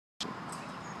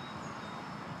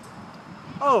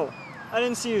Oh, I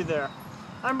didn't see you there.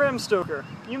 I'm Bram Stoker.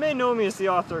 You may know me as the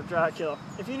author of Dracula.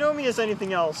 If you know me as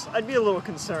anything else, I'd be a little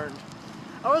concerned.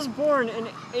 I was born in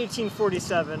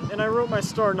 1847, and I wrote my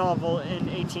star novel in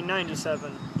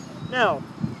 1897. Now,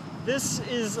 this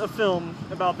is a film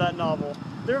about that novel.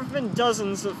 There have been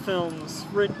dozens of films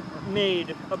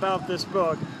made about this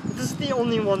book, but this is the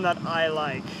only one that I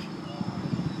like.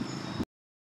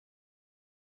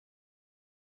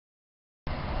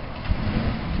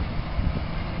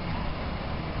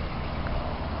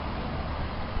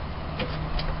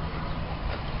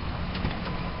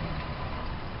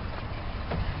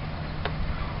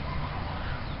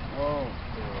 Oh,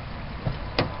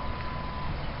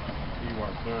 here you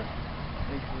are, sir.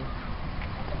 Thank you.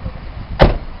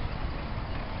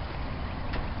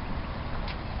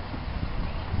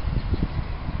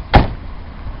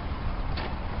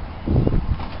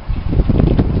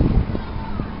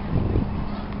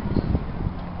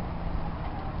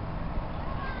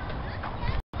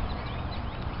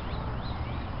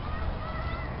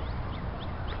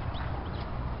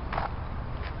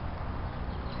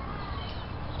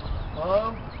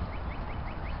 Hello?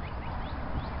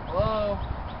 Hello?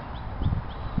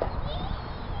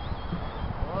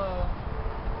 Hello?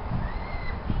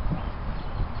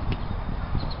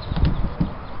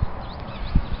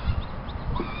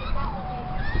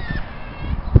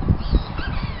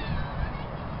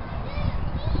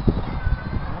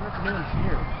 I wonder if anyone's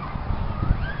here.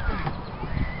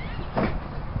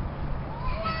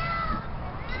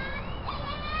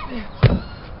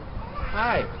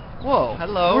 Hi. Whoa.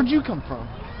 Hello. Where'd you come from?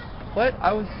 What?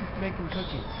 I was making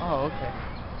cookies. Oh, okay.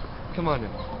 Come on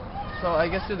in. So I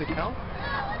guess you're the Count?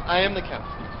 I am the Count.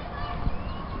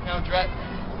 Count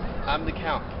I'm the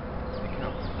Count. The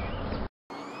Count.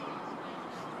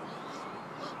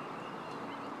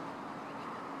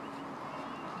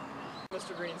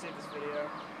 Mr. Green saved this video.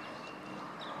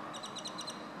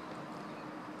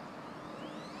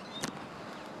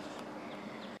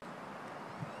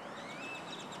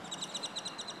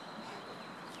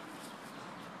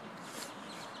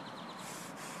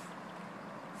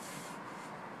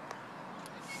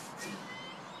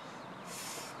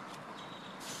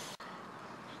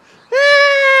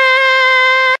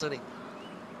 Sunny.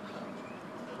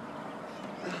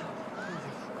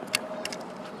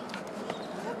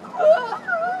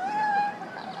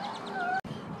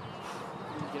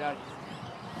 Get out of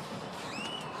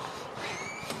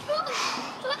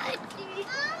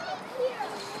here.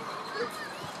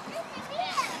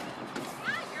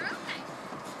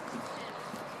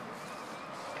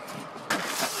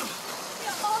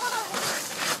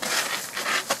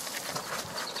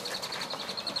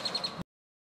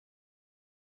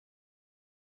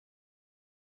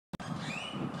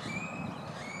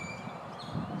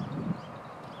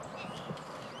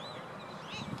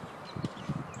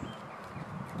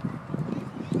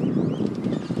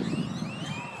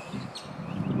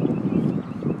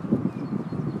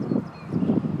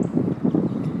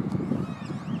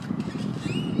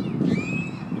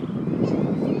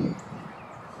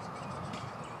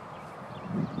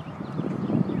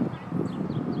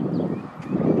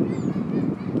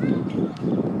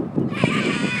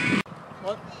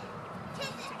 What?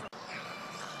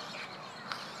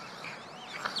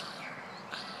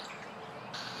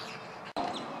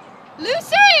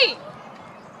 Lucy!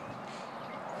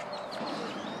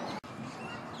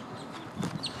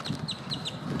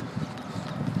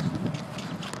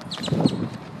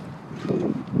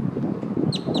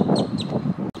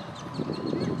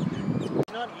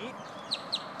 Not eat?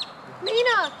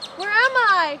 Mina, where am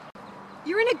I?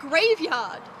 You're in a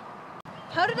graveyard.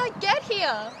 How did I get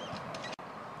here?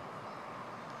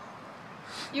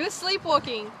 You were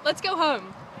sleepwalking. Let's go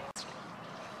home.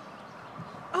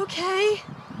 Okay.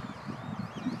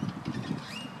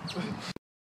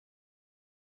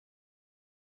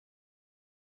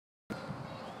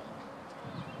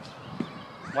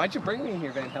 Why'd you bring me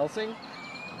here, Van Helsing?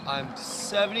 I'm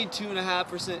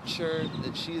 72.5% sure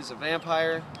that she is a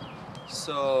vampire,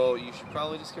 so you should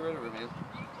probably just get rid of her, man.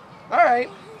 Alright.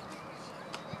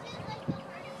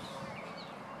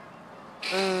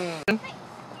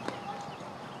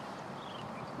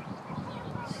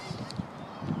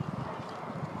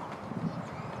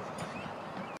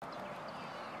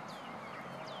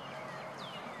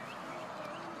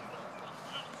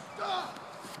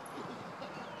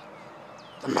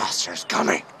 The master's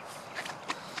coming.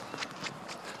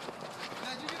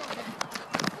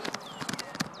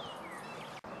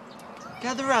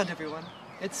 Gather around, everyone.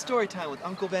 It's story time with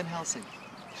Uncle Van Helsing.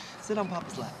 Sit on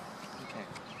Papa's lap. Okay.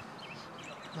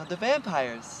 Now, the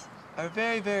vampires are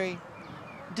very, very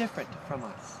different from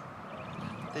us.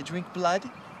 They drink blood.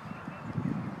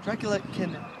 Dracula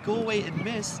can go away in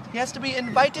mist. He has to be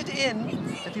invited in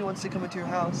if he wants to come into your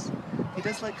house. He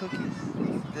does like cookies.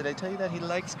 Did I tell you that? He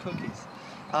likes cookies.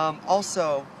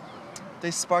 Also,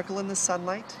 they sparkle in the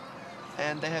sunlight,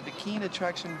 and they have a keen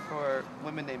attraction for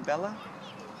women named Bella,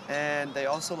 and they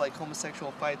also like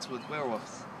homosexual fights with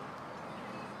werewolves.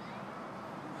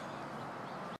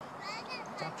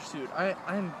 Dr. Seward,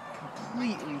 I'm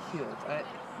completely healed. I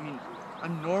mean,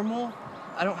 I'm normal.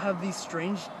 I don't have these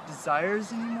strange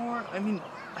desires anymore. I mean,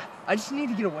 I just need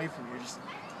to get away from here. Just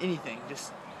anything.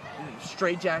 Just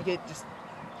straight jacket. Just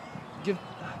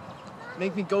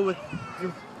make me go with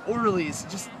your orderlies.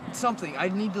 Just something. I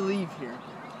need to leave here.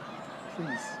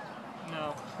 Please.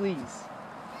 No. Please.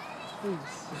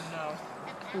 Please. No.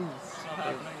 Please. It's not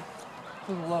happening.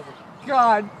 For the love of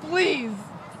God, please.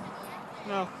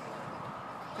 No.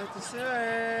 Dr.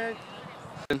 Seward.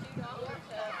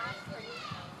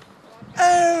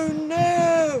 Oh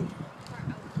no!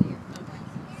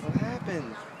 What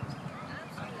happened?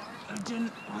 I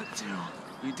didn't want to.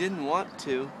 You didn't want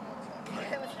to.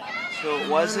 So it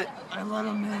wasn't. I let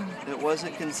him in. It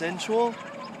wasn't consensual.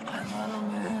 I let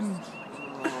him in.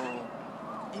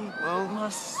 Oh. He Well,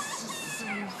 must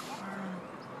save her.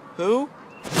 who?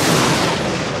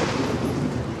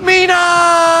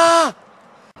 Mina!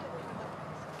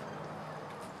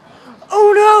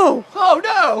 Oh no! Oh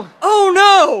no! Oh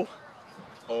no!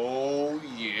 Oh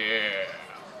yeah.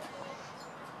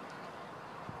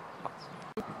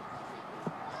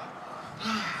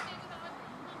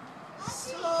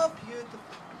 So beautiful.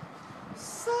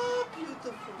 So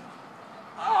beautiful.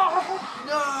 Oh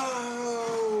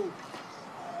no!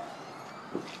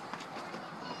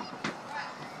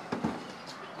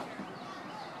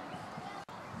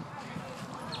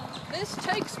 This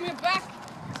takes me back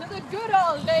to the good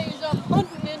old days of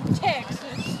hunting in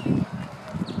Texas.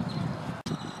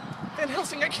 Van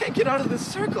Helsing, I can't get out of this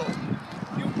circle.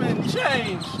 You've been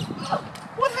changed.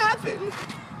 What happened?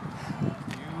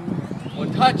 You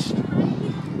were touched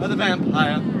by the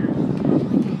vampire.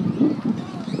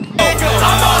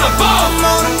 I'm on a boat!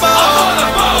 I'm on a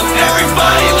boat!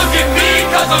 Everybody look at me,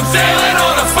 cause I'm sailing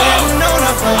on a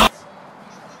boat!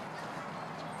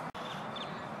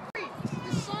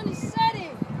 The sun is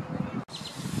setting.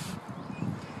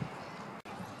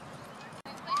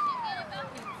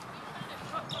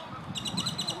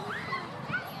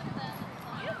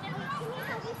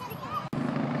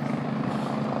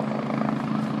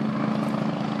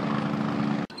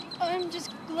 I'm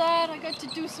just glad I got to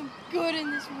do some good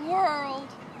in this world.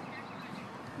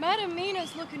 Madam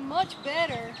Mina's looking much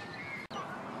better.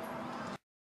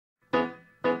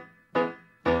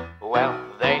 Well,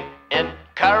 they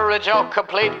encourage your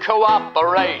complete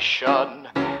cooperation.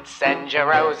 Send your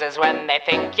roses when they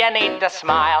think you need to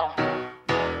smile.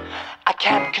 I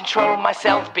can't control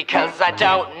myself because I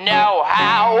don't know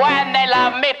how. When they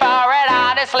love me for it,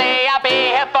 honestly, I'll be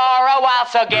here for a while.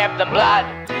 So give them blood,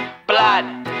 blood,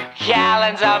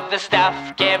 gallons of the stuff.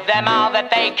 Give them all that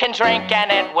they can drink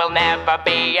and it will never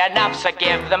be enough. So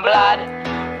give them blood,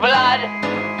 blood,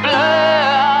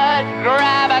 blood.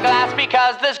 Grab a glass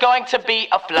because there's going to be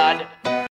a flood.